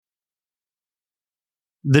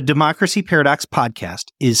The Democracy Paradox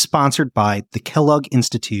podcast is sponsored by the Kellogg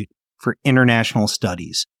Institute for International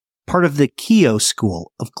Studies, part of the Keough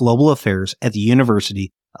School of Global Affairs at the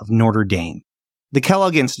University of Notre Dame. The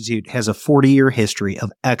Kellogg Institute has a 40-year history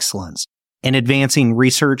of excellence in advancing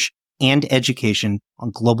research and education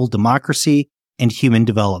on global democracy and human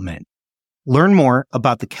development. Learn more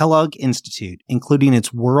about the Kellogg Institute, including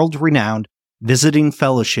its world-renowned visiting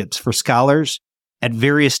fellowships for scholars at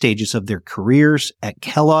various stages of their careers at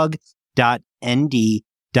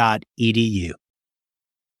kellogg.nd.edu.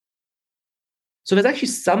 So there's actually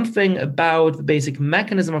something about the basic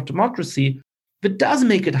mechanism of democracy that does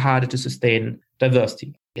make it harder to sustain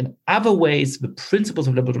diversity. In other ways, the principles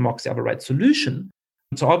of liberal democracy are the right solution.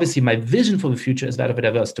 So obviously, my vision for the future is that of a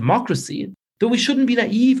diverse democracy, though we shouldn't be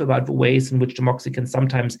naive about the ways in which democracy can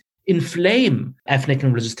sometimes inflame ethnic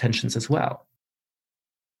and religious tensions as well.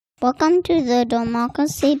 Welcome to the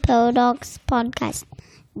Democracy Paradox podcast.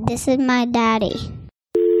 This is my daddy.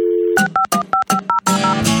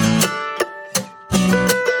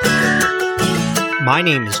 My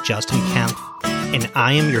name is Justin Kempf, and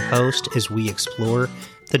I am your host as we explore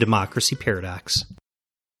the Democracy Paradox.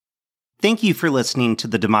 Thank you for listening to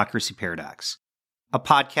the Democracy Paradox, a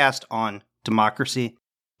podcast on democracy,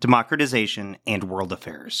 democratization, and world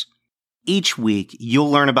affairs. Each week,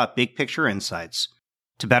 you'll learn about big picture insights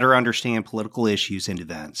to better understand political issues and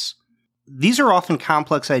events. These are often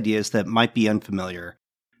complex ideas that might be unfamiliar,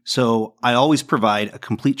 so I always provide a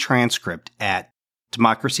complete transcript at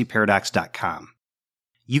democracyparadox.com.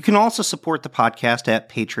 You can also support the podcast at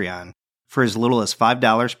Patreon for as little as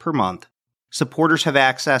 $5 per month. Supporters have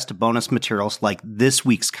access to bonus materials like this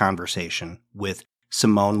week's conversation with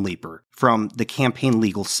Simone Leeper from the Campaign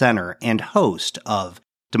Legal Center and host of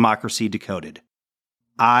Democracy Decoded.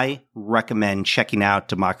 I recommend checking out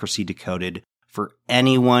Democracy Decoded for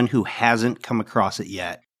anyone who hasn't come across it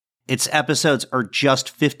yet. Its episodes are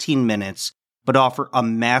just 15 minutes, but offer a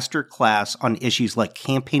master class on issues like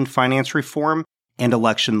campaign finance reform and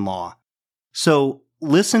election law. So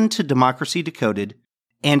listen to Democracy Decoded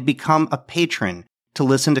and become a patron to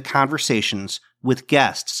listen to conversations with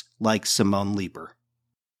guests like Simone Leeper.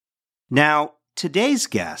 Now, today's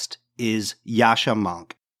guest is Yascha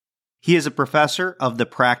Mounk. He is a professor of the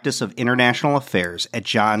practice of international affairs at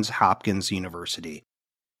Johns Hopkins University,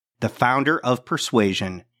 the founder of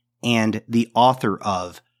Persuasion, and the author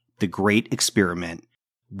of The Great Experiment: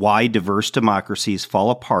 Why Diverse Democracies Fall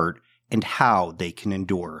Apart and How They Can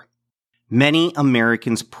Endure. Many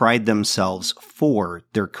Americans pride themselves for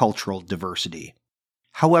their cultural diversity.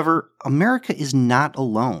 However, America is not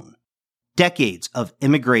alone. Decades of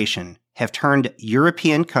immigration have turned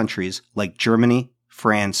European countries like Germany,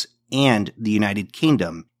 France, and the United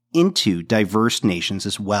Kingdom into diverse nations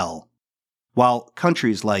as well, while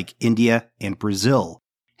countries like India and Brazil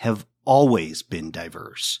have always been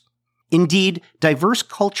diverse. Indeed, diverse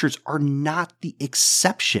cultures are not the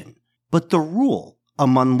exception, but the rule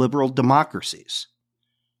among liberal democracies.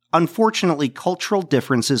 Unfortunately, cultural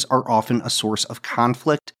differences are often a source of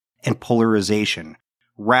conflict and polarization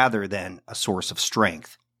rather than a source of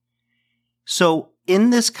strength. So,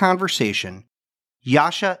 in this conversation,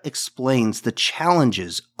 Yascha explains the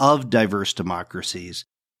challenges of diverse democracies,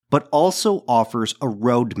 but also offers a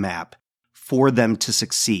roadmap for them to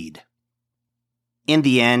succeed. In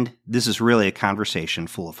the end, this is really a conversation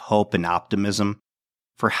full of hope and optimism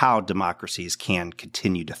for how democracies can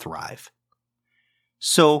continue to thrive.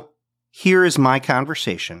 So, here is my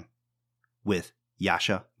conversation with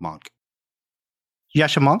Yascha Mounk.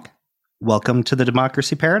 Yascha Mounk, welcome to the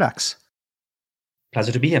Democracy Paradox.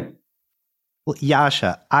 Pleasure to be here. Well,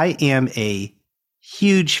 Yascha, I am a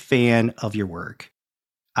huge fan of your work.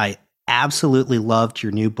 I absolutely loved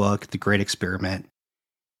your new book, The Great Experiment.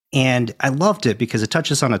 And I loved it because it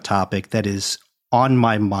touches on a topic that is on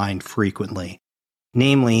my mind frequently,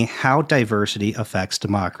 namely how diversity affects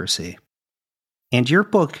democracy. And your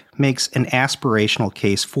book makes an aspirational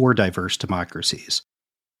case for diverse democracies.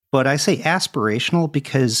 But I say aspirational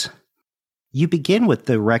because you begin with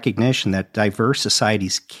the recognition that diverse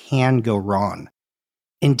societies can go wrong.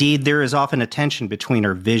 Indeed, there is often a tension between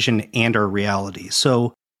our vision and our reality.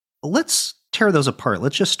 So let's tear those apart.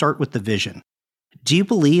 Let's just start with the vision. Do you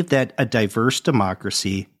believe that a diverse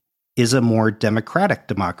democracy is a more democratic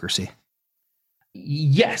democracy?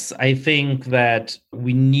 Yes, I think that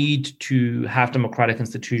we need to have democratic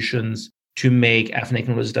institutions to make ethnic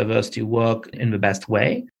and religious diversity work in the best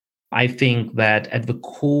way. I think that at the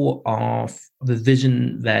core of the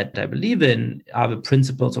vision that I believe in are the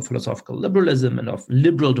principles of philosophical liberalism and of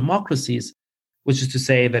liberal democracies, which is to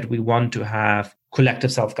say that we want to have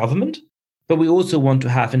collective self-government, but we also want to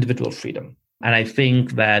have individual freedom. And I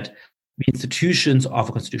think that the institutions of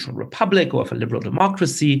a constitutional republic or of a liberal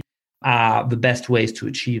democracy are the best ways to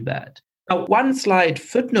achieve that. Now, one slight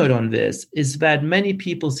footnote on this is that many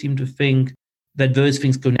people seem to think that those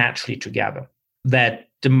things go naturally together, that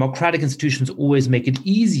democratic institutions always make it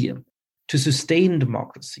easier to sustain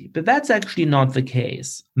democracy. But that's actually not the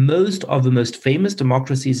case. Most of the most famous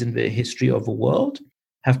democracies in the history of the world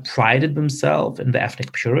have prided themselves in the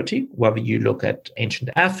ethnic purity, whether you look at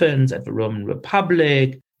ancient Athens, at the Roman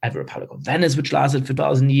Republic, at the Republic of Venice, which lasted for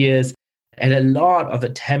 1,000 years. And a lot of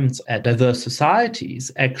attempts at diverse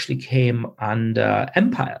societies actually came under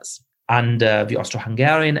empires, under the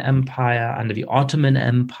Austro-Hungarian Empire, under the Ottoman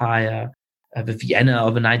Empire, the Vienna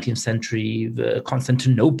of the 19th century, the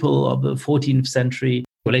Constantinople of the 14th century,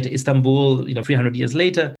 or later Istanbul, 300 years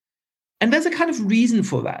later. And there's a kind of reason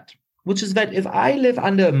for that, which is that if I live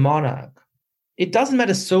under a monarch, it doesn't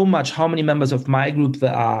matter so much how many members of my group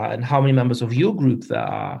there are and how many members of your group there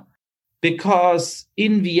are, because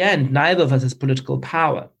in the end, neither of us has political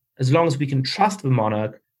power. As long as we can trust the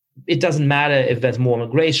monarch, it doesn't matter if there's more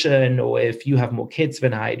immigration or if you have more kids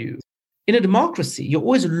than I do. In a democracy, you're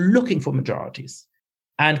always looking for majorities.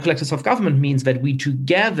 And collective self-government means that we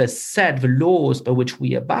together set the laws by which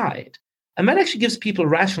we abide. And that actually gives people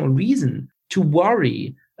rational reason to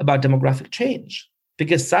worry about demographic change.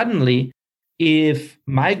 Because suddenly, if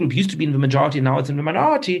my group used to be in the majority and now it's in the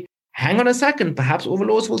minority, hang on a second, perhaps all the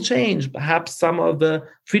laws will change. Perhaps some of the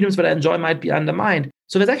freedoms that I enjoy might be undermined.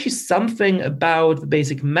 So there's actually something about the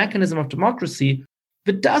basic mechanism of democracy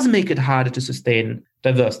that does make it harder to sustain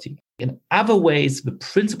diversity. In other ways, the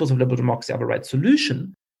principles of liberal democracy are the right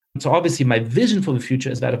solution. So obviously, my vision for the future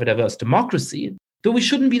is that of a diverse democracy, though we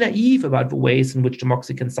shouldn't be naive about the ways in which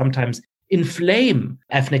democracy can sometimes inflame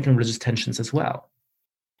ethnic and religious tensions as well.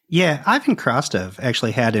 Yeah, Ivan Krastev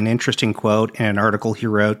actually had an interesting quote in an article he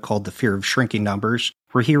wrote called The Fear of Shrinking Numbers,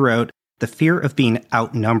 where he wrote, "The fear of being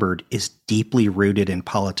outnumbered is deeply rooted in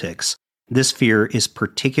politics. This fear is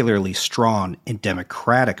particularly strong in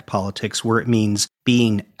democratic politics, where it means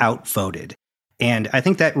being outvoted." And I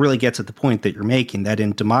think that really gets at the point that you're making, that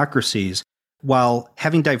in democracies, while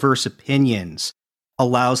having diverse opinions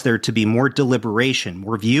allows there to be more deliberation,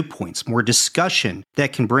 more viewpoints, more discussion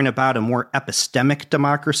that can bring about a more epistemic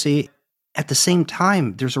democracy, at the same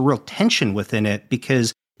time, there's a real tension within it,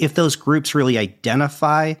 because if those groups really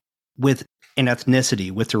identify with an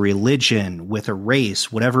ethnicity, with a religion, with a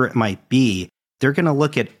race, whatever it might be, they're going to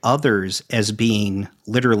look at others as being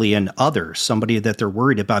literally an other, somebody that they're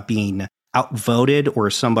worried about being outvoted or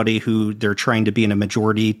somebody who they're trying to be in a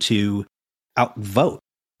majority to outvote.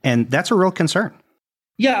 And that's a real concern.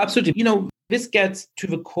 Yeah, absolutely. This gets to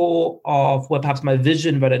the core of where perhaps my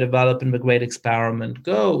vision that I develop in the Great Experiment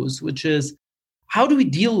goes, which is, how do we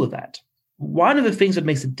deal with that? One of the things that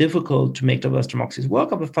makes it difficult to make diverse democracies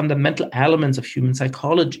work are the fundamental elements of human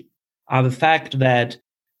psychology, are the fact that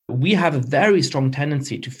we have a very strong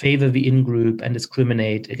tendency to favor the in-group and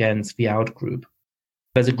discriminate against the out-group.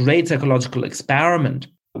 There's a great psychological experiment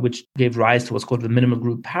which gave rise to what's called the minimal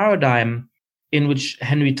group paradigm, in which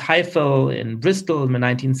Henry Teifel in Bristol in the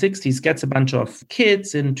 1960s gets a bunch of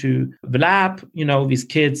kids into the lab. These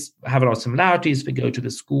kids have a lot of similarities. They go to the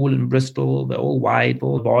school in Bristol. They're all white,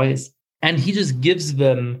 all boys. And he just gives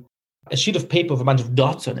them a sheet of paper with a bunch of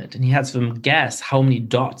dots on it. And he has them guess how many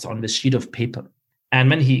dots on this sheet of paper. And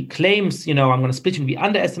when he claims, I'm going to split into the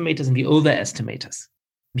underestimators and the overestimators,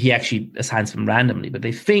 he actually assigns them randomly. But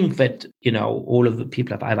they think that, all of the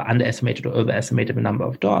people have either underestimated or overestimated the number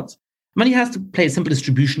of dots. And he has to play a simple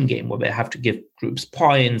distribution game where they have to give groups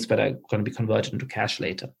points that are going to be converted into cash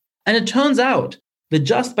later. And it turns out that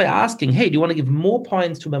just by asking, hey, do you want to give more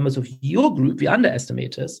points to members of your group, the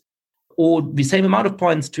underestimators, or the same amount of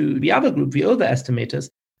points to the other group, the overestimators,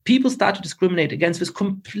 people start to discriminate against this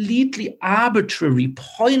completely arbitrary,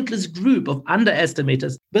 pointless group of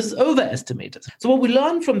underestimators versus overestimators. So what we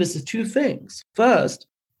learn from this is two things. First,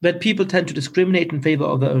 that people tend to discriminate in favor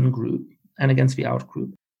of their own group and against the out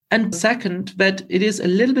group. And second, that it is a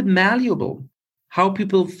little bit malleable how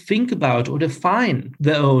people think about or define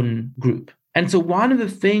their own group. And so one of the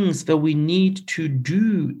things that we need to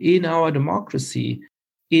do in our democracy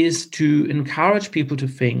is to encourage people to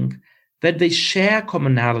think that they share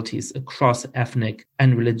commonalities across ethnic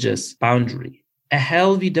and religious boundary. A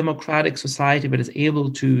healthy democratic society that is able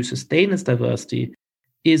to sustain its diversity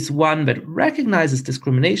is one that recognizes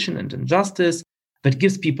discrimination and injustice, that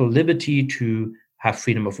gives people liberty to have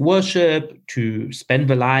freedom of worship, to spend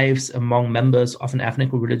their lives among members of an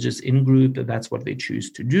ethnic or religious in-group, if that's what they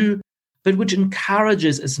choose to do, but which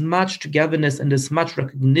encourages as much togetherness and as much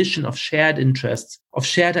recognition of shared interests, of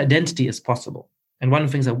shared identity as possible. And one of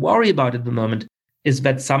the things I worry about at the moment is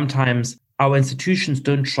that sometimes our institutions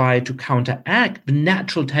don't try to counteract the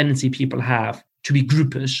natural tendency people have to be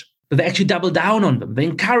groupish, but they actually double down on them. They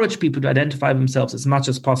encourage people to identify themselves as much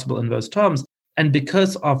as possible in those terms. And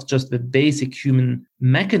because of just the basic human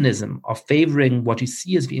mechanism of favoring what you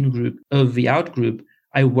see as the in-group over the out-group,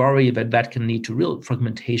 I worry that that can lead to real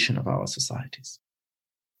fragmentation of our societies.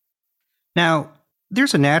 Now,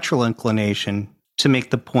 there's a natural inclination to make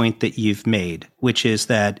the point that you've made, which is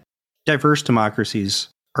that diverse democracies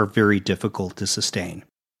are very difficult to sustain.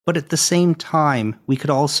 But at the same time, we could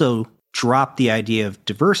also drop the idea of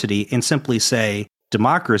diversity and simply say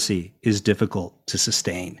democracy is difficult to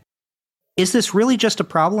sustain. Is this really just a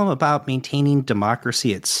problem about maintaining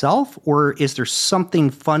democracy itself, or is there something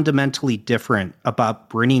fundamentally different about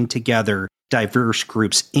bringing together diverse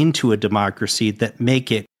groups into a democracy that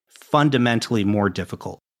make it fundamentally more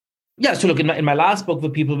difficult? Yeah, so look, in my last book, The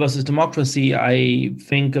People versus Democracy, I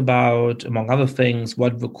think about, among other things,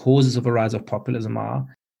 what the causes of the rise of populism are.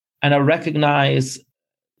 And I recognize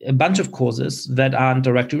a bunch of causes that aren't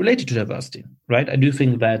directly related to diversity, right? I do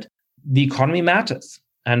think that the economy matters.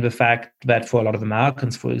 And the fact that for a lot of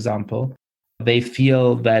Americans, for example, they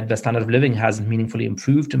feel that the standard of living hasn't meaningfully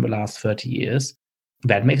improved in the last 30 years,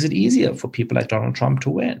 that makes it easier for people like Donald Trump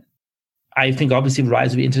to win. I think obviously the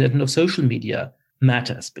rise of the internet and of social media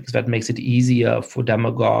matters because that makes it easier for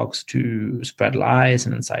demagogues to spread lies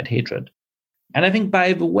and incite hatred. And I think,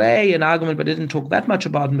 by the way, an argument that I didn't talk that much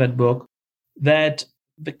about in that book, that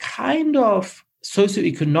the kind of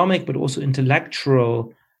socioeconomic but also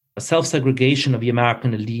intellectual self-segregation of the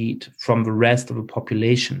American elite from the rest of the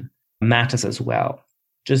population matters as well.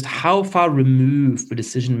 Just how far removed the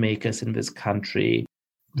decision makers in this country,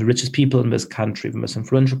 the richest people in this country, the most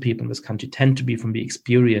influential people in this country tend to be from the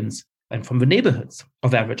experience and from the neighborhoods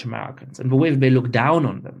of average Americans and the way they look down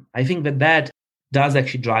on them. I think that that does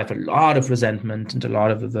actually drive a lot of resentment and a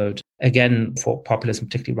lot of the vote, again, for populism,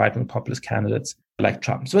 particularly right-wing populist candidates like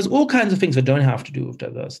Trump. So there's all kinds of things that don't have to do with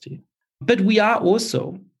diversity. But we are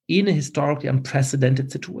also in a historically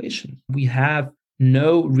unprecedented situation. We have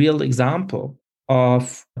no real example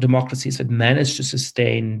of democracies that manage to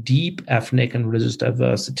sustain deep ethnic and religious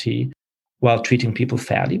diversity while treating people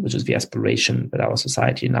fairly, which is the aspiration that our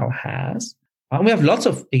society now has. And we have lots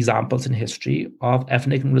of examples in history of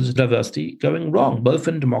ethnic and religious diversity going wrong, both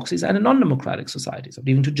in democracies and in non-democratic societies,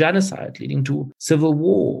 leading to genocide, leading to civil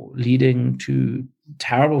war, leading to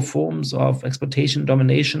terrible forms of exploitation and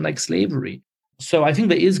domination like slavery. So I think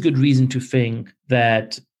there is good reason to think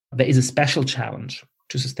that there is a special challenge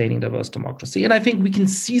to sustaining diverse democracy. And I think we can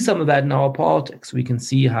see some of that in our politics. We can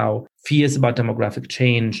see how fears about demographic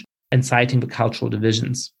change inciting the cultural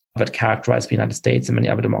divisions that characterize the United States and many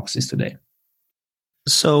other democracies today.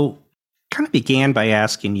 So kind of began by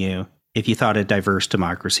asking you if you thought a diverse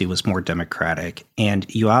democracy was more democratic. And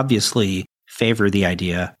you obviously favor the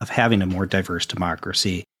idea of having a more diverse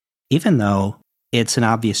democracy, even though it's an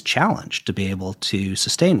obvious challenge to be able to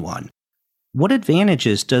sustain one. What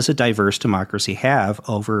advantages does a diverse democracy have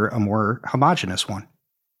over a more homogeneous one?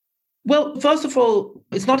 Well, first of all,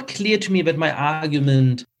 it's not clear to me that my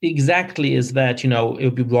argument exactly is that, it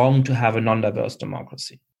would be wrong to have a non-diverse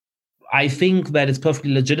democracy. I think that it's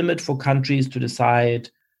perfectly legitimate for countries to decide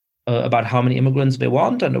about how many immigrants they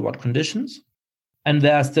want, under what conditions. And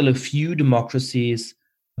there are still a few democracies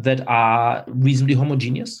that are reasonably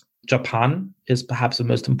homogeneous. Japan is perhaps the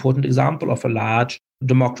most important example of a large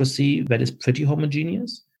democracy that is pretty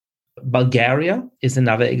homogeneous. Bulgaria is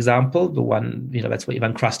another example, the one, that's where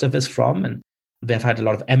Ivan Krastev is from. And they've had a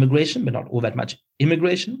lot of emigration, but not all that much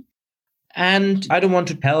immigration. And I don't want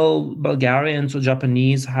to tell Bulgarians or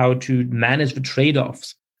Japanese how to manage the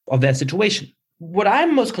trade-offs of their situation. What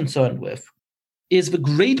I'm most concerned with is the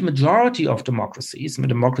great majority of democracies, and the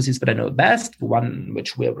democracies that I know best, the one in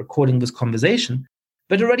which we're recording this conversation,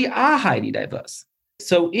 that already are highly diverse.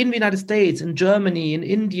 So in the United States, in Germany, in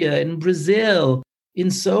India, in Brazil, in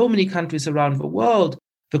so many countries around the world,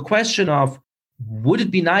 the question of would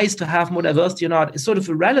it be nice to have more diversity or not is sort of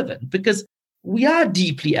irrelevant because we are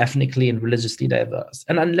deeply ethnically and religiously diverse.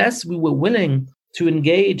 And unless we were willing to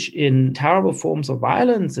engage in terrible forms of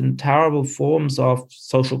violence and terrible forms of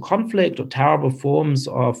social conflict or terrible forms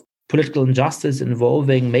of political injustice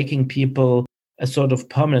involving making people a sort of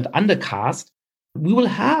permanent undercast, we will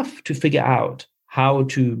have to figure out how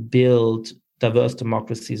to build diverse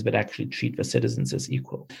democracies that actually treat their citizens as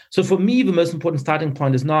equal. So for me, the most important starting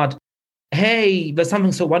point is not, hey, there's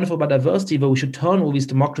something so wonderful about diversity that we should turn all these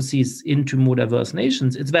democracies into more diverse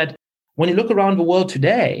nations. It's that when you look around the world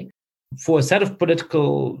today, for a set of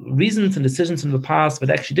political reasons and decisions in the past that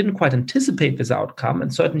actually didn't quite anticipate this outcome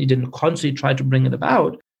and certainly didn't consciously try to bring it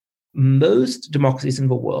about, most democracies in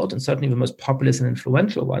the world, and certainly the most populous and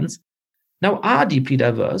influential ones, now are deeply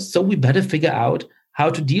diverse. So we better figure out how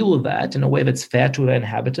to deal with that in a way that's fair to their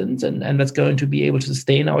inhabitants and that's going to be able to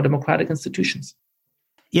sustain our democratic institutions.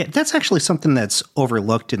 Yeah, that's actually something that's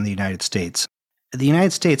overlooked in the United States. The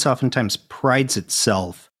United States oftentimes prides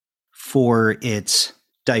itself for its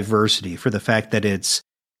diversity, for the fact that it's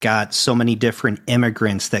got so many different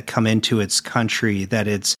immigrants that come into its country, that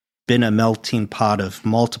it's been a melting pot of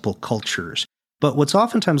multiple cultures. But what's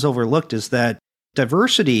oftentimes overlooked is that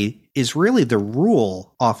diversity is really the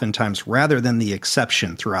rule oftentimes rather than the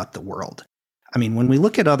exception throughout the world. I mean, when we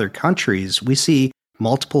look at other countries, we see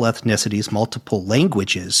multiple ethnicities, multiple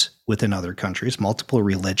languages within other countries, multiple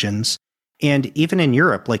religions. And even in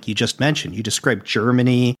Europe, like you just mentioned, you described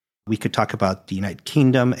Germany. We could talk about the United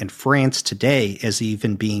Kingdom and France today as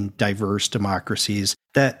even being diverse democracies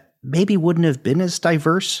that maybe wouldn't have been as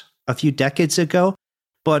diverse a few decades ago,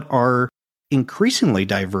 but are increasingly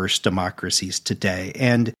diverse democracies today.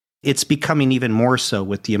 And it's becoming even more so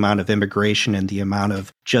with the amount of immigration and the amount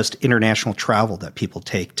of just international travel that people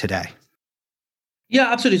take today.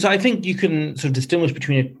 Yeah, absolutely. So I think you can sort of distinguish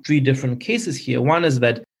between three different cases here. One is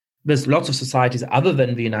that there's lots of societies other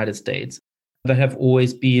than the United States that have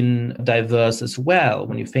always been diverse as well.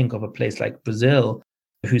 When you think of a place like Brazil,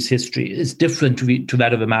 whose history is different to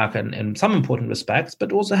that of America in some important respects,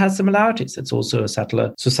 but also has similarities. It's also a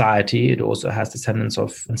settler society. It also has descendants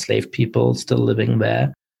of enslaved people still living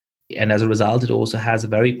there. And as a result, it also has a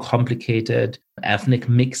very complicated ethnic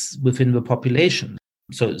mix within the population.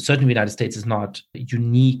 So certainly the United States is not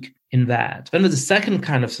unique in that. Then there's a second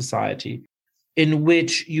kind of society in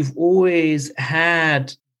which you've always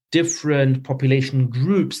had different population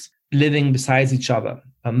groups living beside each other,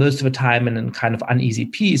 most of the time in kind of uneasy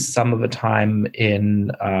peace, some of the time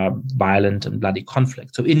in violent and bloody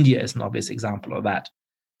conflict. So India is an obvious example of that,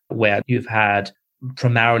 where you've had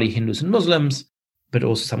primarily Hindus and Muslims, but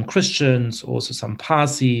also some Christians, also some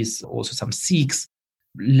Parsis, also some Sikhs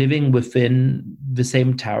living within the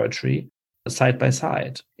same territory side by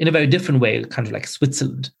side. In a very different way, kind of like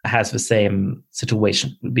Switzerland has the same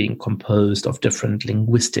situation, being composed of different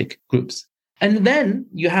linguistic groups. And then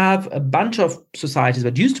you have a bunch of societies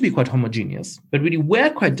that used to be quite homogeneous, but really were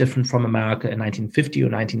quite different from America in 1950 or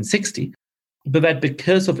 1960. But that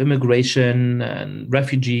because of immigration and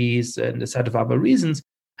refugees and a set of other reasons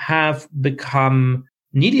have become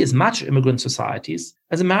nearly as much immigrant societies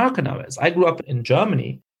as America now is. I grew up in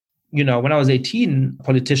Germany. You know, when I was 18,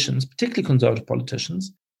 politicians, particularly conservative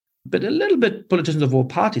politicians, but a little bit politicians of all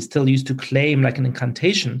parties still used to claim like an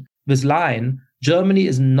incantation this line, Germany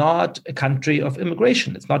is not a country of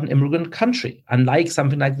immigration. It's not an immigrant country, unlike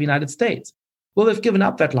something like the United States. Well, they've given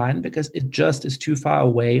up that line because it just is too far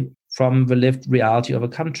away from the lived reality of a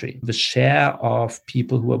country. The share of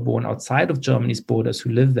people who are born outside of Germany's borders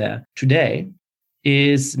who live there today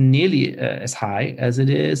is nearly as high as it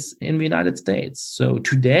is in the United States. So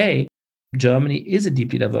today, Germany is a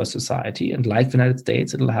deeply diverse society. And like the United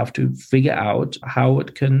States, it'll have to figure out how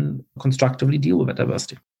it can constructively deal with that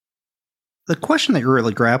diversity. The question that you're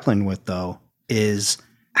really grappling with, though, is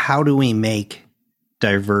how do we make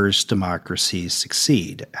diverse democracies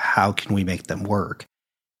succeed? How can we make them work?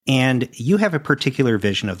 And you have a particular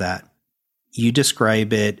vision of that. You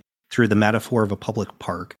describe it through the metaphor of a public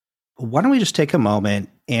park. Why don't we just take a moment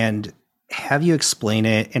and have you explain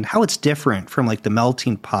it and how it's different from like the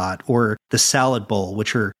melting pot or the salad bowl,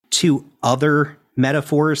 which are two other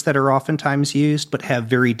metaphors that are oftentimes used but have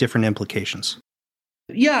very different implications?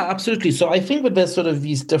 Yeah, absolutely. So I think that there's sort of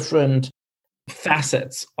these different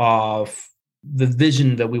facets of the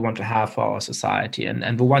vision that we want to have for our society.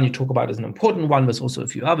 And the one you talk about is an important one. There's also a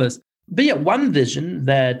few others. But yeah, one vision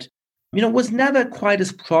that was never quite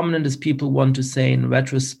as prominent as people want to say in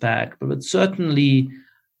retrospect, but it's certainly,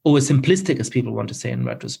 or as simplistic as people want to say in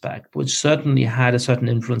retrospect, which certainly had a certain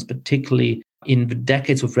influence, particularly in the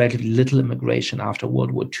decades of relatively little immigration after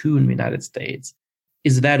World War II in the United States,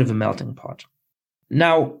 is that of a melting pot.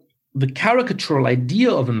 Now, the caricatural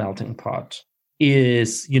idea of a melting pot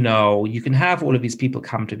is, you can have all of these people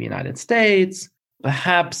come to the United States.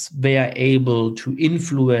 Perhaps they are able to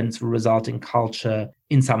influence the resulting culture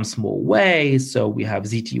in some small way. So we have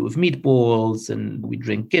ziti with meatballs and we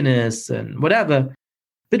drink Guinness and whatever.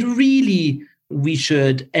 But really, we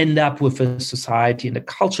should end up with a society and a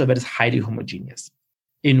culture that is highly homogeneous,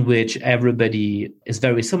 in which everybody is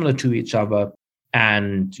very similar to each other.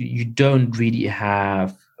 And you don't really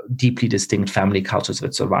have deeply distinct family cultures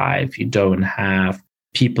that survive. You don't have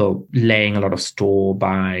people laying a lot of store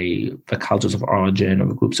by the cultures of origin or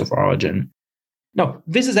the groups of origin. No,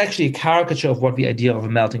 this is actually a caricature of what the idea of a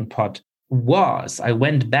melting pot was. I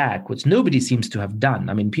went back, which nobody seems to have done.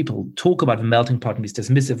 I mean, people talk about the melting pot in these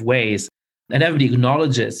dismissive ways, and everybody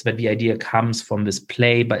acknowledges that the idea comes from this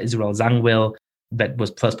play by Israel Zangwill that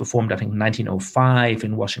was first performed, I think, in 1905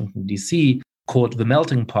 in Washington, D.C., called The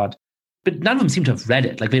Melting Pot. But none of them seem to have read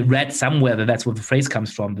it. Like, they read somewhere that that's where the phrase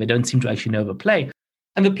comes from. They don't seem to actually know the play.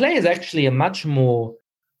 And the play is actually a much more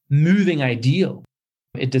moving ideal.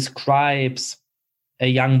 It describes a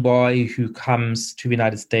young boy who comes to the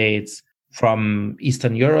United States from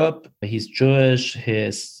Eastern Europe. He's Jewish.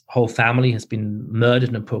 His whole family has been murdered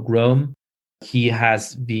in a pogrom. He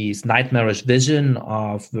has this nightmarish vision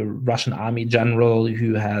of the Russian army general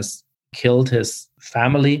who has killed his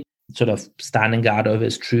family, sort of standing guard over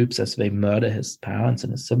his troops as they murder his parents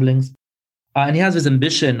and his siblings. And he has this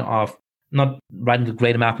ambition of not writing a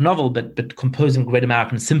great American novel, but composing a great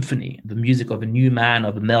American symphony, the music of a new man,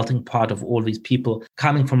 of a melting pot of all these people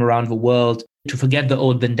coming from around the world to forget the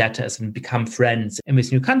old vendettas and become friends in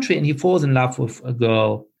this new country. And he falls in love with a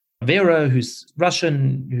girl, Vera, who's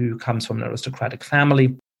Russian, who comes from an aristocratic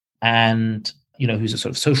family, and who's a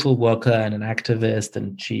sort of social worker and an activist.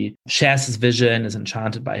 And she shares his vision, is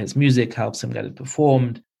enchanted by his music, helps him get it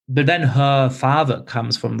performed. But then her father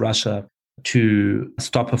comes from Russia to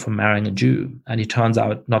stop her from marrying a Jew. And he turns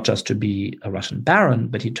out not just to be a Russian baron,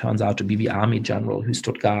 but he turns out to be the army general who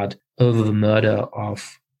stood guard over the murder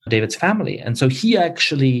of David's family. And so he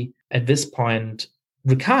actually, at this point,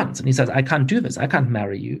 recants and he says, I can't do this. I can't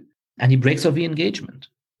marry you. And he breaks off the engagement.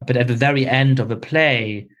 But at the very end of the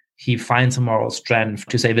play, he finds a moral strength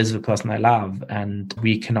to say, this is the person I love, and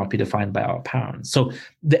we cannot be defined by our parents. So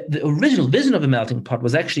the original vision of a melting pot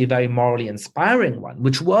was actually a very morally inspiring one,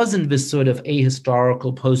 which wasn't this sort of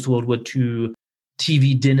ahistorical post-World War II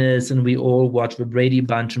TV dinners and we all watch the Brady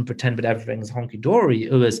Bunch and pretend that everything's honky-dory.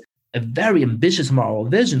 It was a very ambitious moral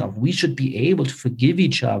vision of we should be able to forgive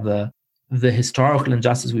each other the historical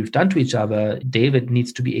injustice we've done to each other. David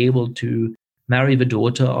needs to be able to marry the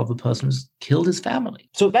daughter of a person who's killed his family.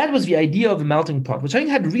 So that was the idea of a melting pot, which I think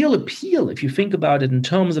had real appeal if you think about it in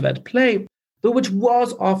terms of that play, but which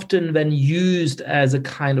was often then used as a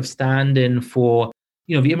kind of stand-in for,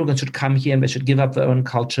 the immigrants should come here and they should give up their own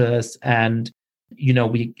cultures. And,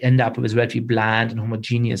 we end up with this relatively bland and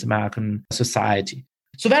homogeneous American society.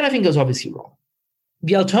 So that I think is obviously wrong.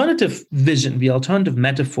 The alternative vision, the alternative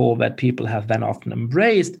metaphor that people have then often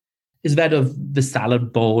embraced is that of the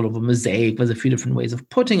salad bowl or the mosaic. There's a few different ways of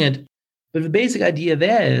putting it. But the basic idea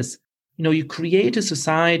there is, you create a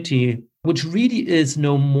society which really is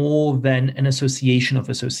no more than an association of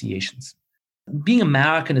associations. Being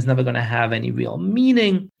American is never going to have any real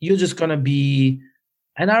meaning. You're just going to be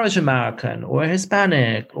an Irish American or a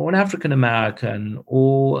Hispanic or an African American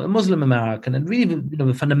or a Muslim American. And really,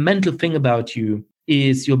 the fundamental thing about you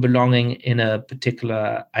is your belonging in a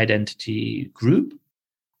particular identity group.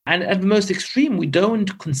 And at the most extreme, we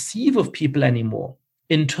don't conceive of people anymore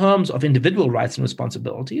in terms of individual rights and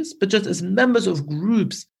responsibilities, but just as members of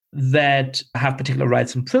groups that have particular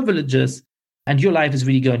rights and privileges. And your life is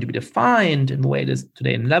really going to be defined in the way it is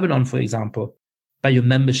today in Lebanon, for example, by your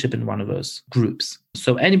membership in one of those groups.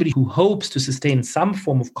 So anybody who hopes to sustain some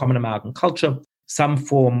form of common American culture, some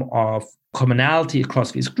form of commonality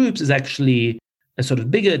across these groups is actually a sort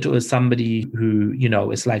of bigot or somebody who,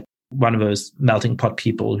 is like one of those melting pot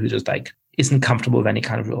people who just isn't comfortable with any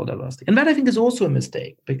kind of real diversity. And that I think is also a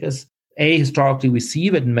mistake because historically we see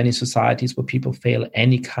that in many societies where people fail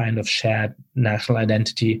any kind of shared national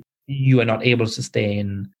identity, you are not able to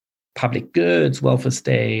sustain public goods, welfare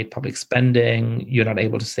state, public spending. You're not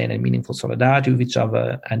able to sustain any meaningful solidarity with each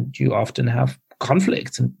other. And you often have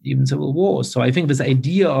conflicts and even civil wars. So I think this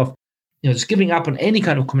idea of just giving up on any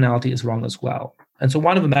kind of commonality is wrong as well. And so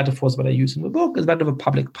one of the metaphors that I use in the book is that of a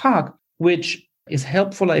public park, which is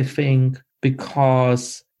helpful, I think,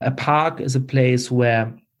 because a park is a place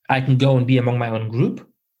where I can go and be among my own group.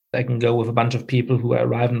 I can go with a bunch of people who I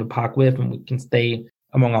arrive in the park with, and we can stay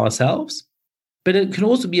among ourselves. But it can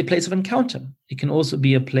also be a place of encounter. It can also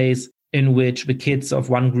be a place in which the kids of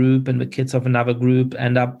one group and the kids of another group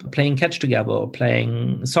end up playing catch together or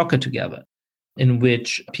playing soccer together, in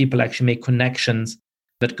which people actually make connections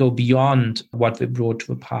that go beyond what they brought to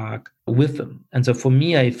the park with them. And so for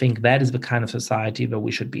me, I think that is the kind of society that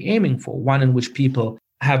we should be aiming for, one in which people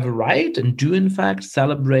have a right and do, in fact,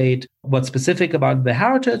 celebrate what's specific about their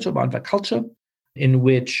heritage, about their culture, in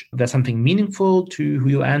which there's something meaningful to who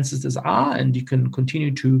your ancestors are, and you can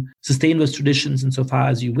continue to sustain those traditions insofar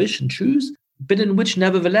as you wish and choose, but in which,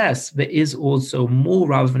 nevertheless, there is also more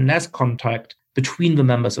rather than less contact between the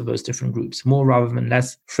members of those different groups, more rather than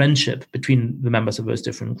less friendship between the members of those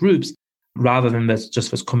different groups, rather than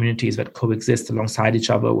just those communities that coexist alongside each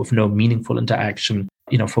other with no meaningful interaction,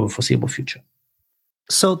 for the foreseeable future.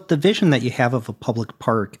 So the vision that you have of a public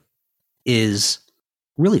park is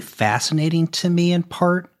really fascinating to me in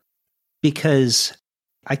part because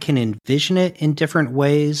I can envision it in different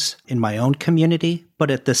ways in my own community,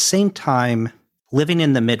 but at the same time, living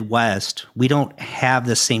in the Midwest, we don't have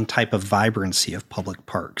the same type of vibrancy of public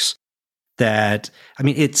parks.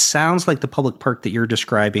 It sounds like the public park that you're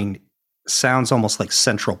describing sounds almost like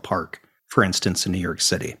Central Park, for instance, in New York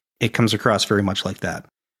City. It comes across very much like that.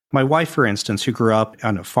 My wife, for instance, who grew up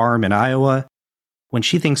on a farm in Iowa, when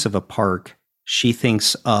she thinks of a park, she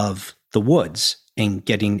thinks of the woods and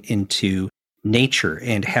getting into nature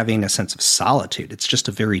and having a sense of solitude. It's just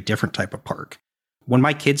a very different type of park. When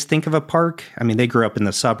my kids think of a park, they grew up in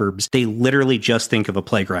the suburbs, they literally just think of a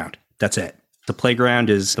playground. That's it. The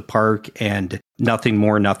playground is the park and nothing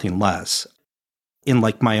more, nothing less. In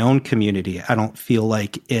my own community, I don't feel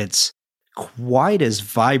like it's quite as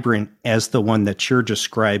vibrant as the one that you're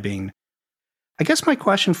describing. I guess my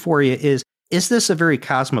question for you is this a very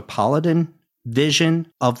cosmopolitan vision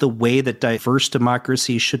of the way that diverse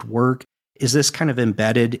democracy should work? Is this kind of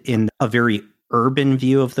embedded in a very urban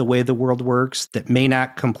view of the way the world works that may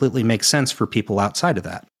not completely make sense for people outside of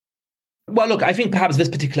that? Well, look, I think perhaps this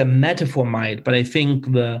particular metaphor might, but I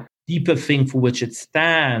think the deeper thing for which it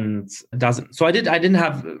stands doesn't. So I didn't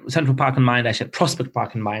have Central Park in mind. I had Prospect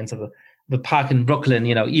Park in mind. So the park in Brooklyn,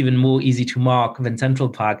 even more easy to mark than Central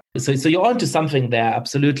Park. So you're onto something there,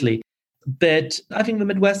 absolutely. But I think the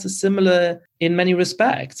Midwest is similar in many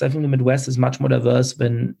respects. I think the Midwest is much more diverse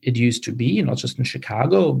than it used to be, not just in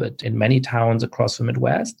Chicago, but in many towns across the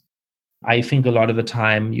Midwest. I think a lot of the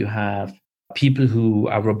time you have people who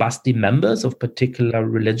are robustly members of particular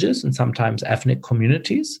religious and sometimes ethnic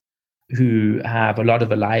communities who have a lot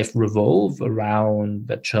of a life revolve around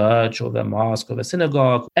the church or the mosque or the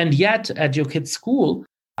synagogue. And yet at your kid's school,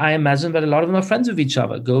 I imagine that a lot of them are friends with each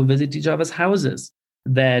other, go visit each other's houses.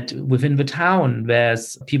 That within the town,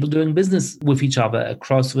 there's people doing business with each other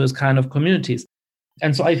across those kind of communities.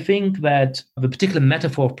 And so I think that the particular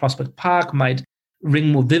metaphor of Prospect Park might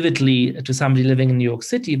ring more vividly to somebody living in New York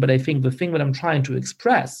City. But I think the thing that I'm trying to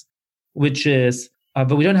express, which is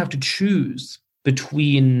that we don't have to choose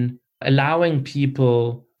between allowing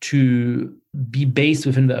people to be based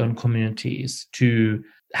within their own communities, to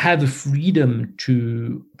have the freedom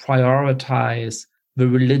to prioritize the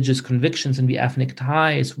religious convictions and the ethnic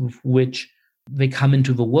ties with which they come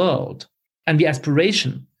into the world, and the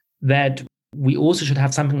aspiration that we also should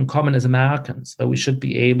have something in common as Americans, that we should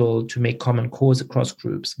be able to make common cause across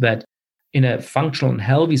groups, that in a functional and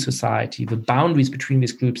healthy society, the boundaries between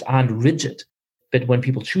these groups aren't rigid, but when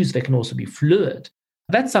people choose, they can also be fluid.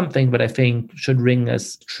 That's something that I think should ring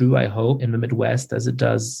as true, I hope, in the Midwest as it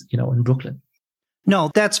does, in Brooklyn.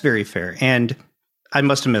 No, that's very fair. And I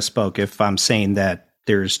must have misspoke if I'm saying that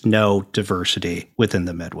there's no diversity within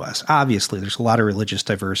the Midwest. Obviously, there's a lot of religious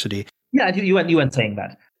diversity. Yeah, you weren't saying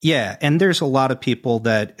that. Yeah, and there's a lot of people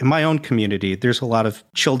that, in my own community, there's a lot of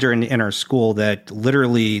children in our school that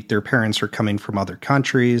literally their parents are coming from other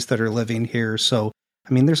countries that are living here. So,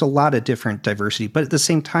 there's a lot of different diversity. But at the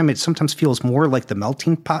same time, it sometimes feels more like the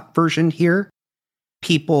melting pot version here.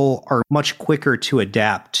 People are much quicker to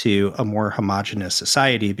adapt to a more homogenous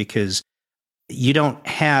society because you don't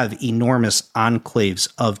have enormous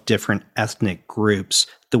enclaves of different ethnic groups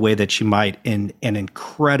the way that you might in an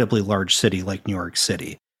incredibly large city like New York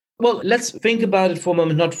City. Well, let's think about it for a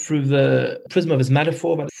moment, not through the prism of his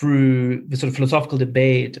metaphor, but through the sort of philosophical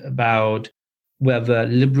debate about whether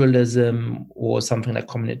liberalism or something like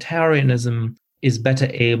communitarianism is better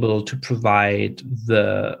able to provide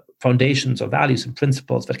the foundations or values and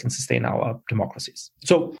principles that can sustain our democracies.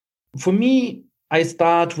 So for me, I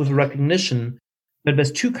start with a recognition that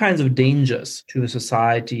there's two kinds of dangers to the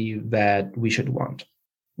society that we should want.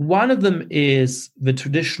 One of them is the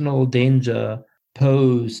traditional danger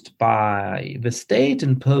posed by the state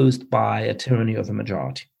and posed by a tyranny of the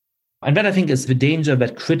majority. And that, I think, is the danger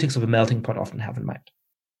that critics of a melting pot often have in mind.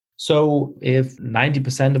 So if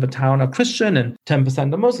 90% of a town are Christian and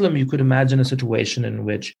 10% are Muslim, you could imagine a situation in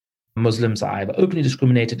which Muslims are either openly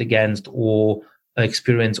discriminated against or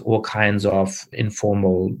experience all kinds of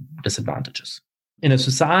informal disadvantages. In a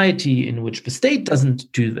society in which the state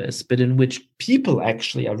doesn't do this, but in which people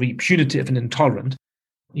actually are really punitive and intolerant,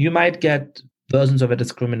 you might get versions of a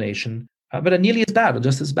discrimination that are nearly as bad or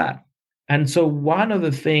just as bad. And so one of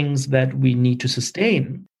the things that we need to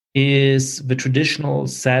sustain is the traditional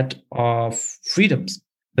set of freedoms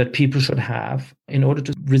that people should have in order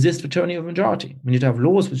to resist the tyranny of majority. We need to have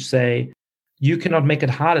laws which say you cannot make it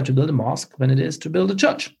harder to build a mosque than it is to build a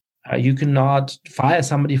church. You cannot fire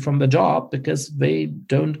somebody from the job because they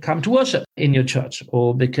don't come to worship in your church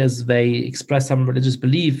or because they express some religious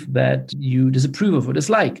belief that you disapprove of or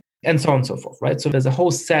dislike, and so on and so forth, right? So there's a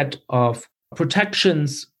whole set of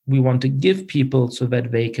protections we want to give people so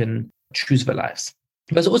that they can choose their lives.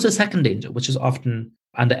 There's also a second danger, which is often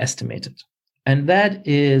underestimated. And that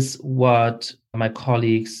is what my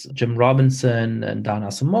colleagues Jim Robinson and Dan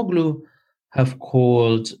Acemoglu have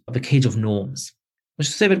called the cage of norms. Which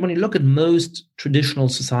is to say that when you look at most traditional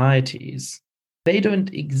societies, they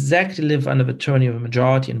don't exactly live under the tyranny of a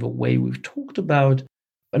majority in the way we've talked about,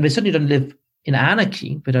 and they certainly don't live in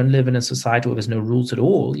anarchy. They don't live in a society where there's no rules at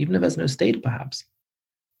all, even if there's no state, perhaps.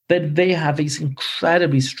 But they have these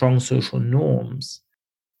incredibly strong social norms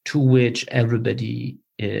to which everybody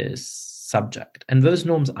is subject. And those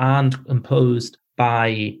norms aren't imposed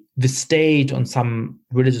by the state on some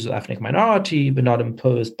religious or ethnic minority. They're not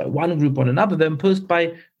imposed by one group on another. They're imposed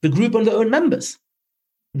by the group on their own members.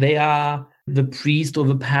 They are the priest or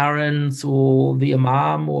the parents or the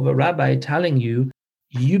imam or the rabbi telling you,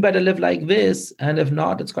 you better live like this, and if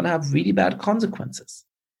not, it's going to have really bad consequences.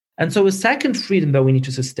 And so a second freedom that we need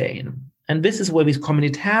to sustain, and this is where these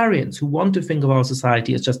communitarians who want to think of our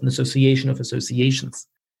society as just an association of associations,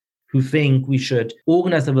 who think we should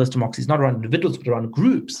organize diverse democracies not around individuals but around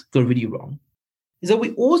groups, go really wrong, is that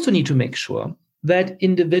we also need to make sure that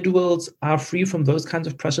individuals are free from those kinds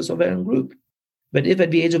of pressures of their own group. But if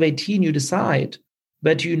at the age of 18 you decide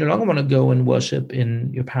that you no longer want to go and worship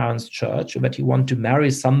in your parents' church, or that you want to marry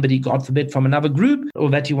somebody, God forbid, from another group, or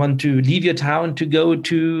that you want to leave your town to go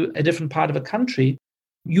to a different part of the country,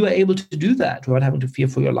 you are able to do that without having to fear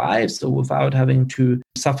for your lives or without having to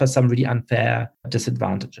suffer some really unfair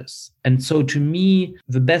disadvantages. And so to me,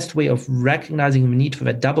 the best way of recognizing the need for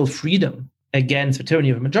that double freedom against the tyranny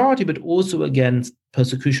of a majority, but also against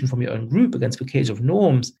persecution from your own group, against the cage of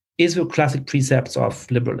norms, is the classic precepts of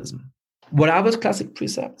liberalism. What are those classic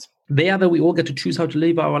precepts? They are that we all get to choose how to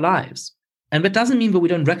live our lives. And that doesn't mean that we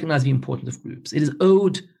don't recognize the importance of groups. It is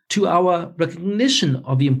owed to our recognition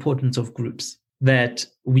of the importance of groups that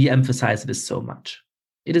we emphasize this so much.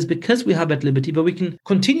 It is because we have that liberty that we can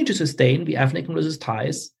continue to sustain the ethnic and religious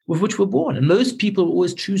ties with which we're born. And most people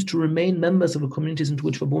always choose to remain members of the communities into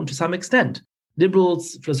which we're born to some extent.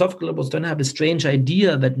 Liberals, philosophical liberals, don't have a strange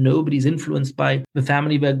idea that nobody's influenced by the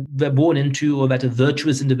family they're born into, or that a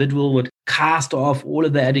virtuous individual would cast off all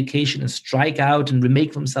of their education and strike out and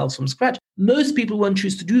remake themselves from scratch. Most people won't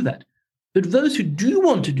choose to do that. But those who do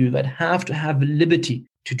want to do that have to have the liberty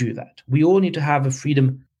to do that. We all need to have the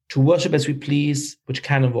freedom to worship as we please, which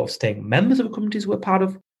can involve staying members of the communities we're part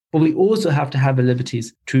of, but we also have to have the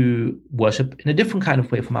liberties to worship in a different kind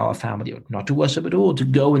of way from our family, or not to worship at all, to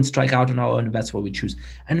go and strike out on our own, if that's what we choose.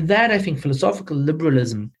 And that, I think, philosophical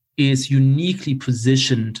liberalism is uniquely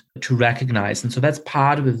positioned to recognize. And so that's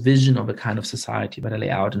part of a vision of a kind of society that I lay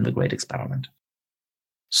out in The Great Experiment.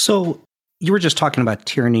 So you were just talking about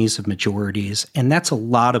tyrannies of majorities, and that's a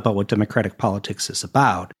lot about what democratic politics is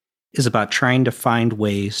about trying to find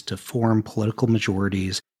ways to form political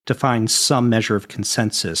majorities, to find some measure of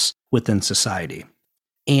consensus within society.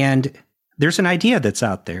 And there's an idea that's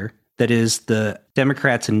out there that is the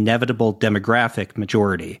Democrats' inevitable demographic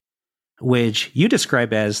majority, which you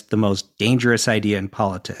describe as the most dangerous idea in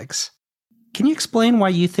politics. Can you explain why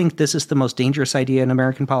you think this is the most dangerous idea in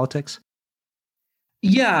American politics?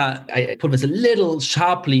 Yeah, I put this a little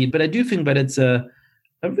sharply, but I do think that it's a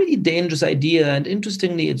really dangerous idea. And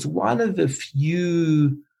interestingly, it's one of the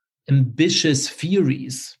few ambitious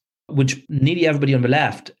theories which nearly everybody on the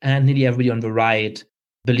left and nearly everybody on the right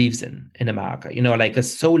believes in America. You know, like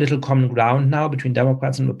there's so little common ground now between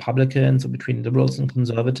Democrats and Republicans, or between liberals and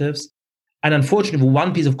conservatives. And unfortunately, the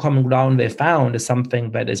one piece of common ground they found is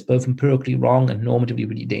something that is both empirically wrong and normatively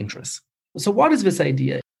really dangerous. So what is this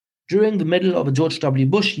idea? During the middle of the George W.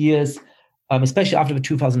 Bush years, especially after the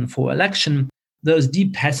 2004 election, there was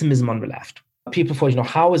deep pessimism on the left. People thought,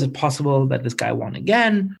 how is it possible that this guy won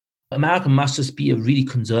again? America must just be a really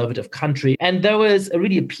conservative country. And there was a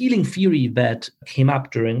really appealing theory that came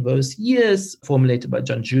up during those years, formulated by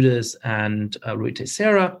John Judas and Rui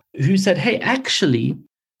Teixeira, who said, hey, actually,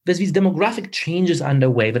 there's these demographic changes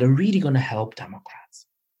underway that are really going to help Democrats.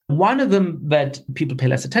 One of them that people pay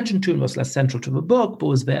less attention to and was less central to the book, but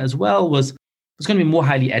was there as well, was there's going to be more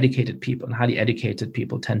highly educated people, and highly educated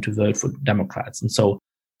people tend to vote for Democrats. And so,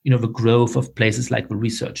 the growth of places like the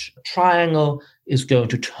Research Triangle is going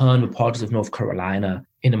to turn the politics of North Carolina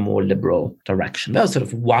in a more liberal direction. That was sort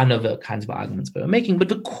of one of the kinds of arguments they were making. But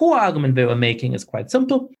the core argument they were making is quite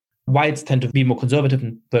simple. Whites tend to be more conservative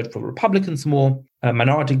and vote for Republicans more.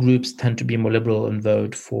 Minority groups tend to be more liberal and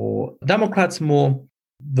vote for Democrats more.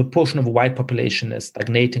 The portion of the white population is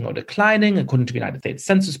stagnating or declining. According to the United States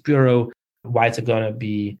Census Bureau, whites are going to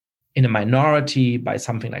be in a minority by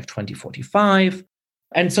something like 2045.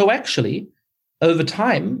 And so actually, over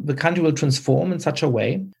time, the country will transform in such a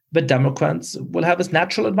way that Democrats will have this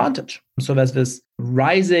natural advantage. So there's this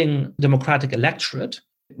rising Democratic electorate,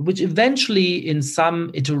 which eventually in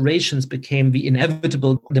some iterations became the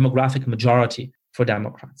inevitable demographic majority for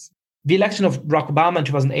Democrats. The election of Barack Obama in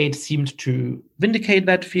 2008 seemed to vindicate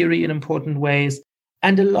that theory in important ways.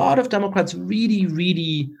 And a lot of Democrats really,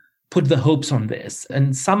 really put the hopes on this.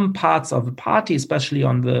 And some parts of the party, especially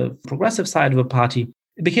on the progressive side of the party,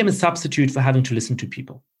 it became a substitute for having to listen to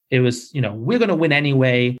people. It was, we're going to win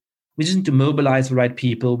anyway. We just need to mobilize the right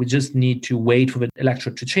people. We just need to wait for the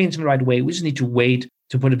electorate to change in the right way. We just need to wait,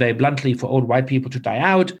 to put it very bluntly, for old white people to die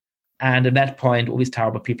out. And at that point, all these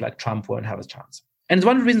terrible people like Trump won't have a chance. And it's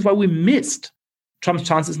one of the reasons why we missed Trump's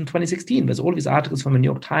chances in 2016. There's all these articles from the New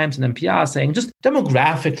York Times and NPR saying just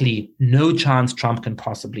demographically, no chance Trump can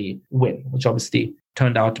possibly win, which obviously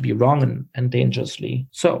turned out to be wrong and dangerously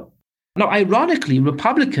so. Now, ironically,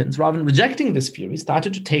 Republicans, rather than rejecting this theory,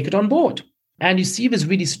 started to take it on board. And you see this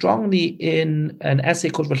really strongly in an essay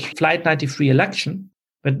called The Flight 93 Election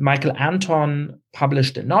that Michael Anton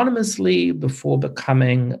published anonymously before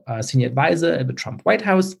becoming a senior advisor at the Trump White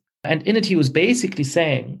House. And in it, he was basically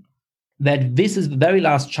saying that this is the very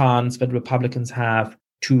last chance that Republicans have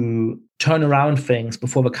to turn around things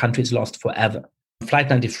before the country is lost forever. Flight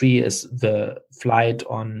 93 is the flight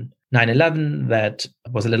on 9/11 that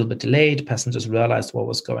was a little bit delayed. Passengers realized what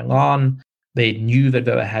was going on. They knew that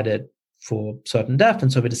they were headed for certain death,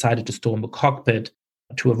 and so they decided to storm the cockpit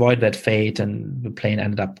to avoid that fate, and the plane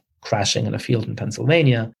ended up crashing in a field in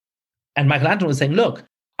Pennsylvania. And Michael Anton was saying, look,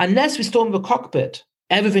 unless we storm the cockpit,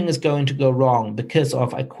 everything is going to go wrong because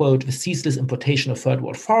of, I quote, the ceaseless importation of third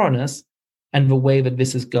world foreigners and the way that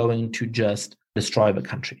this is going to just destroy the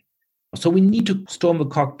country. So we need to storm the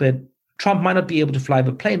cockpit. Trump might not be able to fly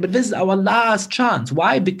the plane, but this is our last chance.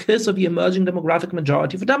 Why? Because of the emerging demographic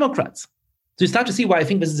majority for Democrats. So you start to see why I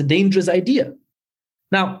think this is a dangerous idea.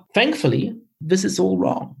 Now, thankfully, this is all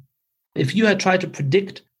wrong. If you had tried to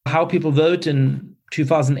predict how people vote in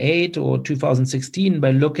 2008 or 2016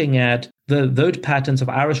 by looking at the vote patterns of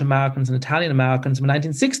Irish Americans and Italian Americans in the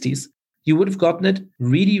 1960s, you would have gotten it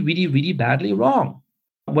really, really, really badly wrong.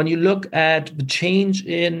 When you look at the change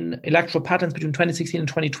in electoral patterns between 2016 and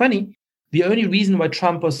 2020, the only reason why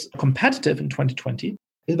Trump was competitive in 2020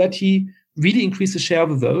 is that he really increased the share of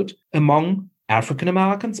the vote among African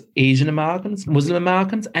Americans, Asian Americans, Muslim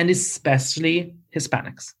Americans, and especially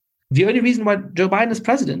Hispanics. The only reason why Joe Biden is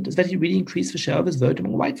president is that he really increased the share of his vote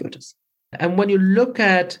among white voters. And when you look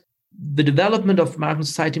at the development of American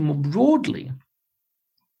society more broadly,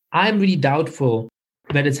 I'm really doubtful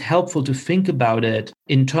that it's helpful to think about it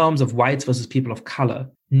in terms of whites versus people of color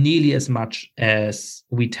nearly as much as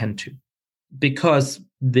we tend to. Because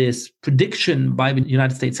this prediction by the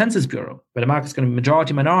United States Census Bureau that America is going to be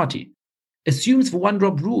majority-minority assumes the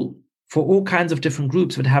one-drop rule for all kinds of different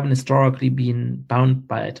groups that haven't historically been bound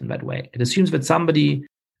by it in that way. It assumes that somebody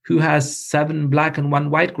who has 7 black and 1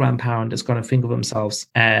 white grandparent is going to think of themselves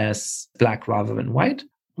as black rather than white,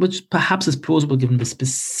 which perhaps is plausible given the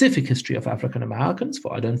specific history of African Americans,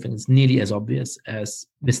 for I don't think it's nearly as obvious as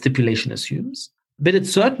the stipulation assumes. But it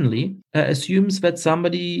certainly assumes that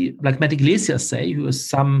somebody like Matt Iglesias, say, who has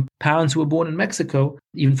some parents who were born in Mexico,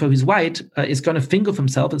 even though he's white, is going to think of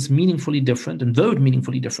himself as meaningfully different and vote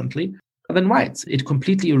meaningfully differently than whites. It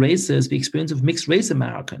completely erases the experience of mixed race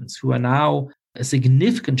Americans, who are now a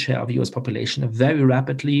significant share of the US population, a very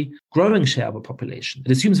rapidly growing share of the population.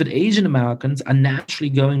 It assumes that Asian Americans are naturally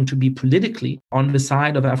going to be politically on the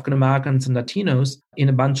side of African Americans and Latinos in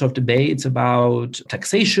a bunch of debates about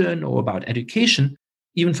taxation or about education.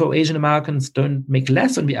 Even though Asian Americans don't make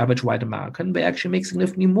less than the average white American, they actually make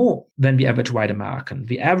significantly more than the average white American.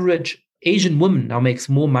 The average Asian woman now makes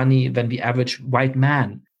more money than the average white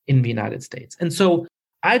man in the United States. And so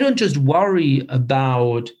I don't just worry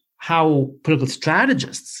about how political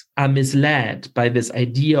strategists are misled by this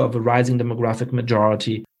idea of a rising demographic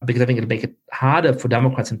majority, because I think it'll make it harder for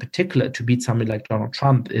Democrats in particular to beat somebody like Donald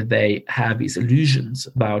Trump if they have these illusions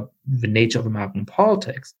about the nature of American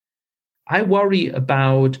politics. I worry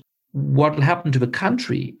about what will happen to the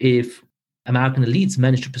country if American elites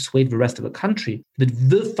manage to persuade the rest of the country that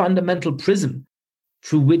the fundamental prism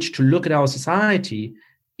through which to look at our society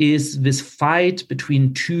is this fight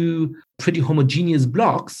between two pretty homogeneous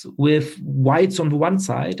blocks with whites on the one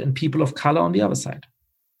side and people of color on the other side.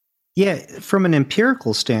 Yeah, from an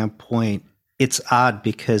empirical standpoint, it's odd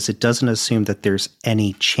because it doesn't assume that there's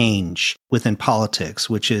any change within politics,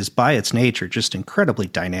 which is by its nature just incredibly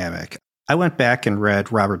dynamic. I went back and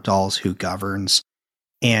read Robert Dahl's Who Governs,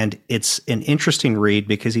 and it's an interesting read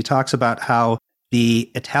because he talks about how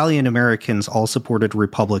the Italian Americans all supported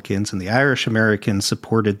Republicans and the Irish Americans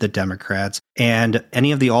supported the Democrats, and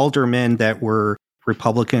any of the aldermen that were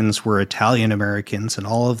Republicans were Italian Americans, and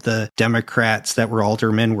all of the Democrats that were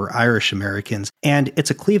aldermen were Irish Americans. And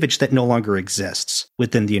it's a cleavage that no longer exists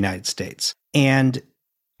within the United States. And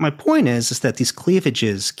my point is that these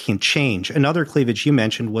cleavages can change. Another cleavage you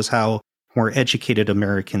mentioned was how more educated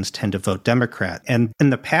Americans tend to vote Democrat. And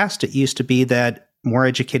in the past, it used to be that more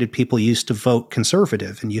educated people used to vote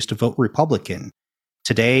conservative and used to vote Republican.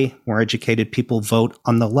 Today, more educated people vote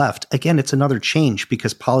on the left. Again, it's another change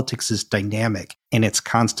because politics is dynamic and it's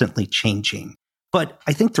constantly changing. But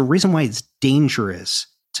I think the reason why it's dangerous,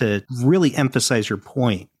 to really emphasize your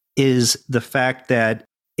point, is the fact that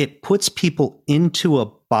it puts people into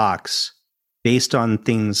a box based on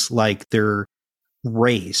things like their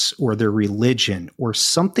race or their religion or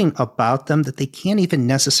something about them that they can't even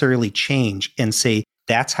necessarily change and say,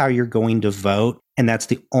 that's how you're going to vote, and that's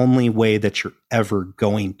the only way that you're ever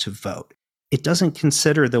going to vote. It doesn't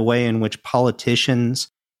consider the way in which politicians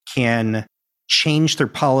can change their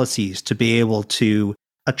policies to be able to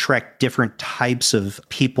attract different types of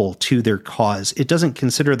people to their cause. It doesn't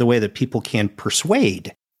consider the way that people can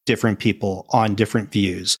persuade different people on different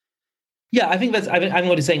views. Yeah, I think I think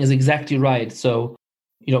what he's saying is exactly right. So,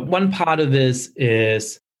 one part of this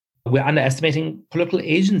is we're underestimating political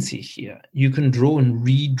agency here. You can draw and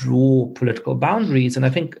redraw political boundaries. And I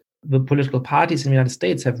think the political parties in the United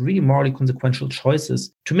States have really morally consequential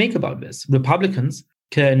choices to make about this. Republicans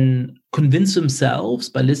can convince themselves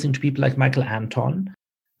by listening to people like Michael Anton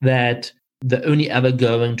that they're only ever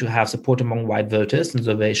going to have support among white voters, and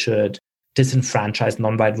so they should disenfranchise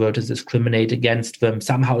non-white voters, discriminate against them,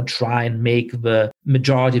 somehow try and make the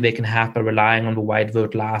majority they can have by relying on the white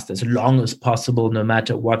vote last as long as possible, no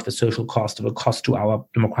matter what the social cost or the cost to our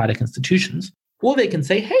democratic institutions. Or they can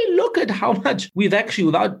say, hey, look at how much we've actually,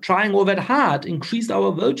 without trying all that hard, increased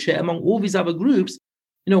our vote share among all these other groups.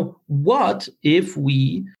 What if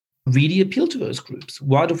we really appeal to those groups?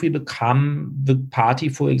 What if we become the party,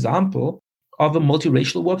 for example, of a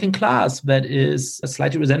multiracial working class that is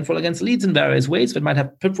slightly resentful against elites in various ways, that might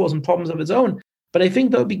have pitfalls and problems of its own? But I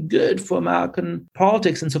think that would be good for American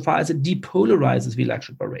politics insofar as it depolarizes the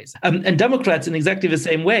electoral race. And Democrats, in exactly the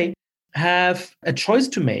same way, have a choice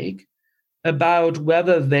to make about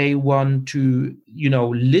whether they want to,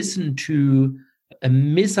 listen to a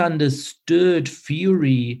misunderstood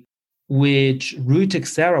theory which Rui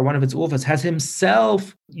Teixeira, one of its authors, has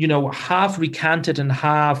himself, half recanted and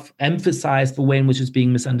half emphasized the way in which it's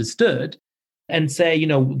being misunderstood, and say,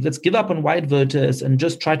 let's give up on white voters and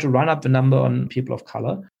just try to run up the number on people of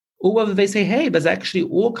color. Or whether they say, hey, there's actually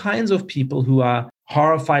all kinds of people who are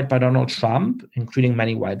horrified by Donald Trump, including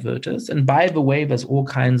many white voters. And by the way, there's all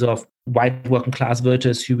kinds of white working class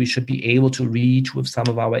voters who we should be able to reach with some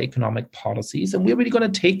of our economic policies. And we're really going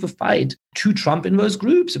to take the fight to Trump in those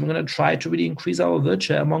groups. And we're going to try to really increase our vote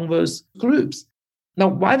share among those groups. Now,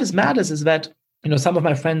 why this matters is that, some of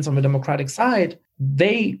my friends on the Democratic side,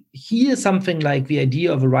 they hear something like the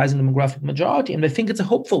idea of a rising demographic majority, and they think it's a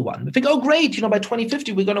hopeful one. They think, oh, great, by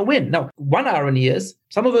 2050, we're going to win. Now, one irony is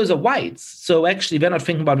some of those are whites. So actually, they're not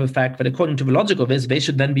thinking about the fact that according to the logic of this, they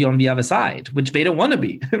should then be on the other side, which they don't want to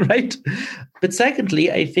be, right? But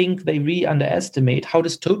secondly, I think they really underestimate how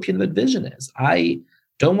dystopian that vision is. I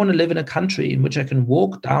don't want to live in a country in which I can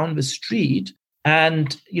walk down the street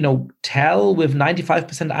and, tell with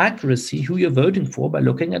 95% accuracy who you're voting for by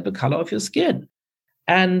looking at the color of your skin.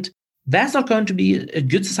 And that's not going to be a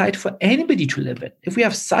good society for anybody to live in. If we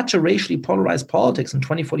have such a racially polarized politics in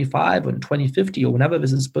 2045 or in 2050 or whenever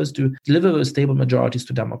this is supposed to deliver those stable majorities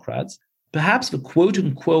to Democrats, perhaps the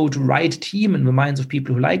quote-unquote right team in the minds of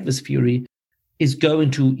people who like this theory is going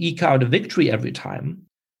to eke out a victory every time.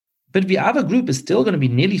 But the other group is still going to be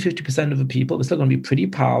nearly 50% of the people. They're still going to be pretty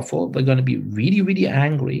powerful. They're going to be really, really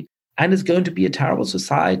angry. And it's going to be a terrible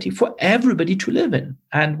society for everybody to live in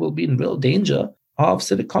and will be in real danger of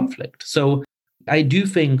civic conflict. So I do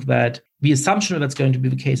think that the assumption that that's going to be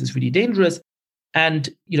the case is really dangerous. And,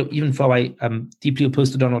 even though I am deeply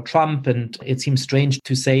opposed to Donald Trump, and it seems strange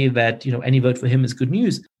to say that, any vote for him is good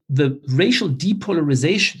news, the racial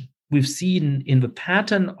depolarization we've seen in the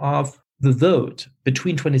pattern of the vote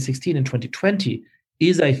between 2016 and 2020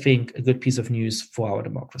 is, I think, a good piece of news for our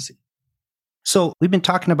democracy. So we've been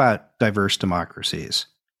talking about diverse democracies,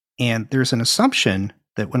 and there's an assumption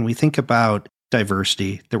that when we think about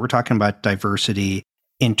diversity, that we're talking about diversity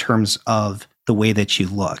in terms of the way that you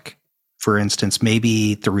look. For instance,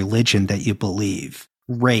 maybe the religion that you believe,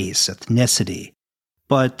 race, ethnicity.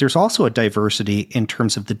 But there's also a diversity in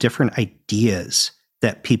terms of the different ideas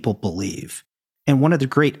that people believe. And one of the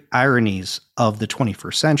great ironies of the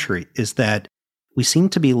 21st century is that we seem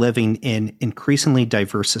to be living in increasingly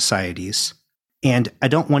diverse societies. And I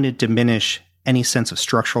don't want to diminish any sense of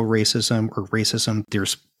structural racism or racism.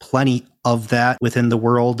 There's plenty of that within the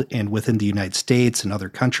world and within the United States and other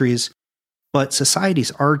countries. But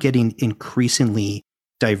societies are getting increasingly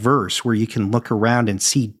diverse, where you can look around and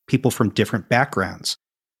see people from different backgrounds.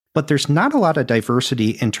 But there's not a lot of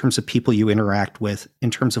diversity in terms of people you interact with,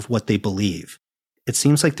 in terms of what they believe. It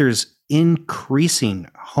seems like there's increasing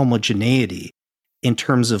homogeneity in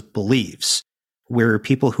terms of beliefs, where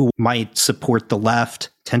people who might support the left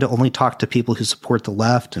tend to only talk to people who support the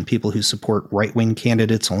left, and people who support right-wing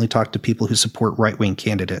candidates only talk to people who support right-wing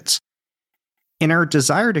candidates. In our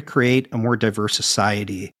desire to create a more diverse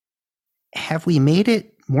society, have we made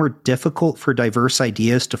it more difficult for diverse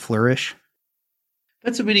ideas to flourish?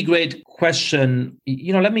 That's a really great question.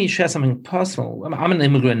 Let me share something personal. I'm an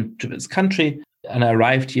immigrant to this country, and I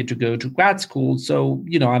arrived here to go to grad school. So,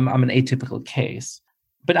 I'm an atypical case.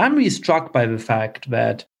 But I'm really struck by the fact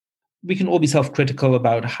that we can all be self-critical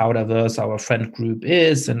about how diverse our friend group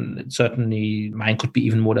is. And certainly mine could be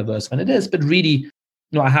even more diverse than it is. But really,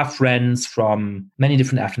 I have friends from many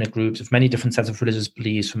different ethnic groups, with many different sets of religious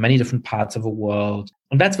beliefs, from many different parts of the world.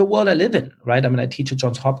 And that's the world I live in, right? I teach at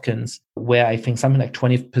Johns Hopkins, where I think something like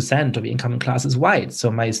 20% of the incoming class is white.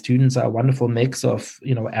 So my students are a wonderful mix of,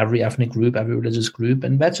 every ethnic group, every religious group.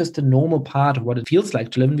 And that's just a normal part of what it feels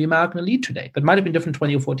like to live in the American elite today. That might have been different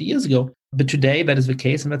 20 or 40 years ago. But today, that is the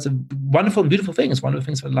case. And that's a wonderful and beautiful thing. It's one of the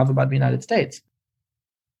things that I love about the United States.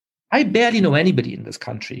 I barely know anybody in this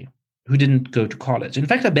country who didn't go to college. In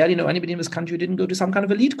fact, I barely know anybody in this country who didn't go to some kind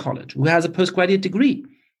of elite college, who has a postgraduate degree.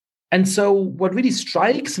 And so what really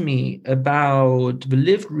strikes me about the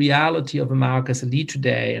lived reality of America's elite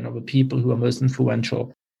today and of the people who are most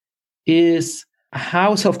influential is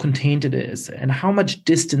how self-contained it is and how much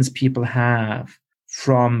distance people have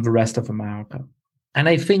from the rest of America. And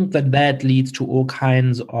I think that leads to all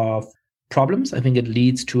kinds of problems. I think it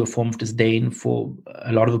leads to a form of disdain for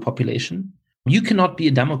a lot of the population. You cannot be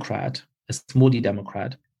a Democrat, a small d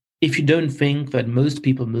Democrat, if you don't think that most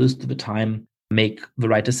people most of the time make the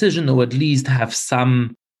right decision, or at least have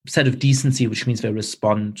some set of decency, which means they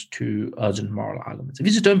respond to urgent moral arguments. If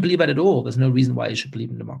you just don't believe that at all, there's no reason why you should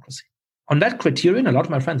believe in democracy. On that criterion, a lot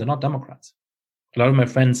of my friends are not Democrats. A lot of my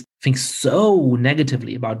friends think so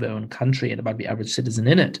negatively about their own country and about the average citizen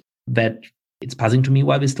in it that it's puzzling to me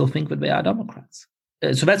why they still think that they are Democrats.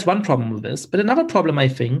 So that's one problem with this. But another problem, I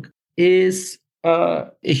think, is a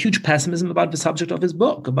huge pessimism about the subject of his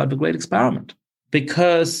book, about the Great Experiment.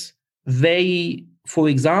 Because they, for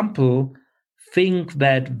example, think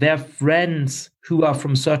that their friends who are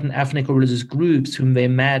from certain ethnic or religious groups whom they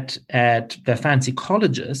met at their fancy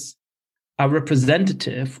colleges are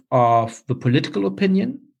representative of the political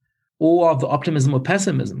opinion or of the optimism or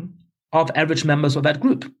pessimism of average members of that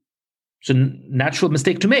group. It's a natural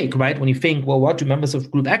mistake to make, right? When you think, well, what do members of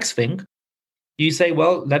group X think? You say,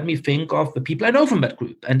 well, let me think of the people I know from that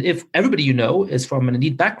group. And if everybody you know is from an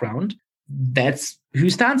elite background, that's who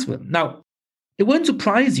stands with them. Now, it won't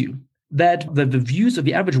surprise you that the views of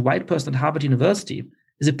the average white person at Harvard University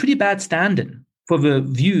is a pretty bad stand-in for the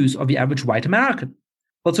views of the average white American.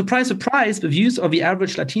 Well, surprise, surprise, the views of the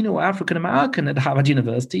average Latino or African American at Harvard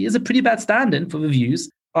University is a pretty bad stand-in for the views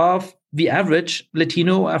of the average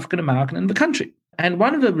Latino or African American in the country. And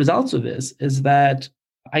one of the results of this is that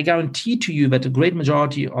I guarantee to you that a great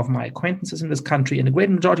majority of my acquaintances in this country, and a great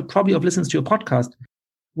majority probably of listeners to your podcast,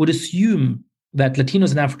 would assume that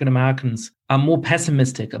Latinos and African Americans are more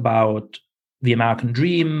pessimistic about the American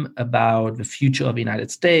dream, about the future of the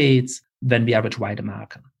United States, than the average white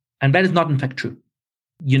American. And that is not in fact true.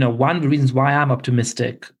 One of the reasons why I'm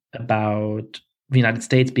optimistic about the United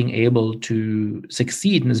States being able to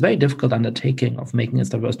succeed in this very difficult undertaking of making its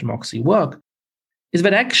diverse democracy work is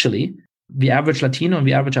that actually the average Latino and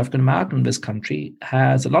the average African American in this country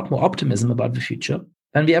has a lot more optimism about the future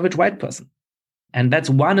than the average white person. And that's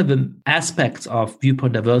one of the aspects of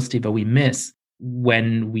viewpoint diversity that we miss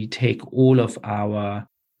when we take all of our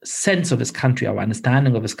sense of this country, our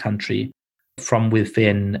understanding of this country from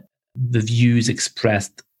within the views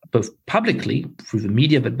expressed both publicly through the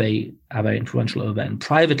media that they are very influential over and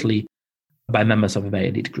privately by members of a very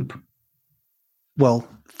elite group. Well,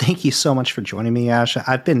 thank you so much for joining me, Ash.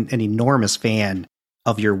 I've been an enormous fan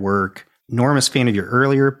of your work, enormous fan of your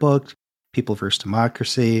earlier book, People vs.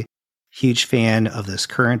 Democracy, huge fan of this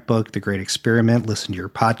current book, The Great Experiment, listened to your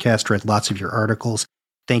podcast, read lots of your articles.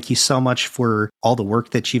 Thank you so much for all the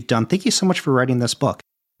work that you've done. Thank you so much for writing this book.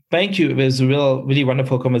 Thank you. It was a really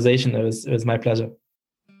wonderful conversation. It was my pleasure.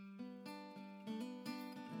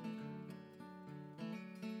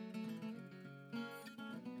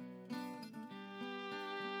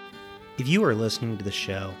 If you are listening to the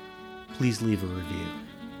show, please leave a review.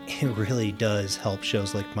 It really does help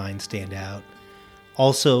shows like mine stand out.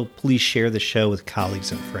 Also, please share the show with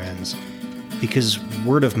colleagues and friends, because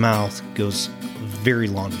word of mouth goes a very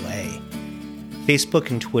long way.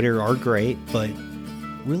 Facebook and Twitter are great, but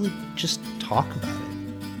really just talk about it.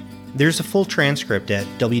 There's a full transcript at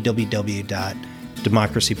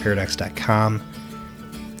www.democracyparadox.com.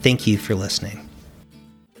 Thank you for listening.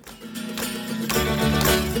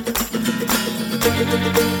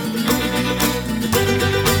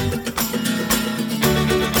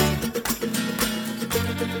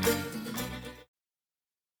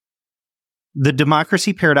 The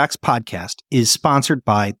Democracy Paradox podcast is sponsored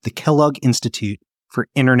by the Kellogg Institute for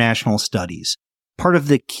International Studies, part of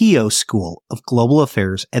the Keough School of Global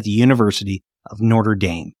Affairs at the University of Notre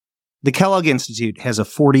Dame. The Kellogg Institute has a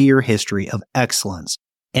 40-year history of excellence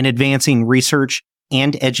in advancing research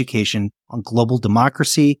and education on global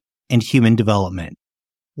democracy and human development.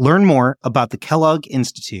 Learn more about the Kellogg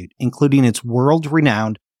Institute, including its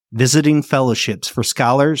world-renowned visiting fellowships for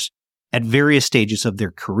scholars at various stages of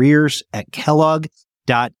their careers at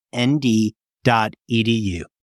kellogg.nd.edu.